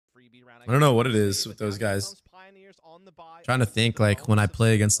I don't know what it is with those guys. Trying to think like when I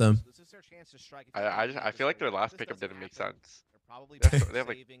play against them. I feel like their last pickup didn't make sense. They have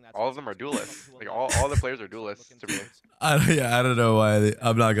like all of them are duelists. Like all the players are duelists to me. I don't know why.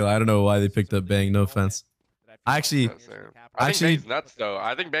 I'm not gonna. I don't know why they picked up Bang. No offense. I think Bang's nuts though.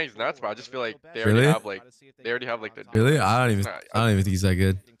 I think Bang's nuts, but I just feel like they really already have like the. Really. I don't even think he's that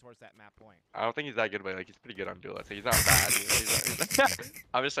good. I don't think he's that good, but like he's pretty good on duel. Like, he's not bad.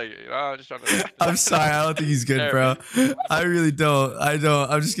 I'm just like, I'm just trying to. I'm sorry, I don't think he's good, bro. I really don't. I don't.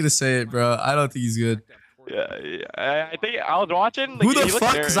 I'm just gonna say it, bro. I don't think he's good. Yeah. I think I was watching. Like, who the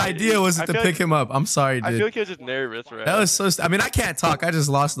fuck's idea was it to pick him up? I'm sorry, dude. I feel like he was just nervous, right? That was so. I mean, I can't talk. I just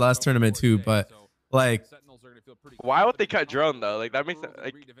lost the last tournament too, but like. Why would they cut drone though? Like that makes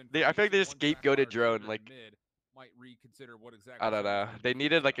like I feel like they just scapegoated drone. Like I don't know. They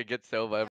needed like a good Silva.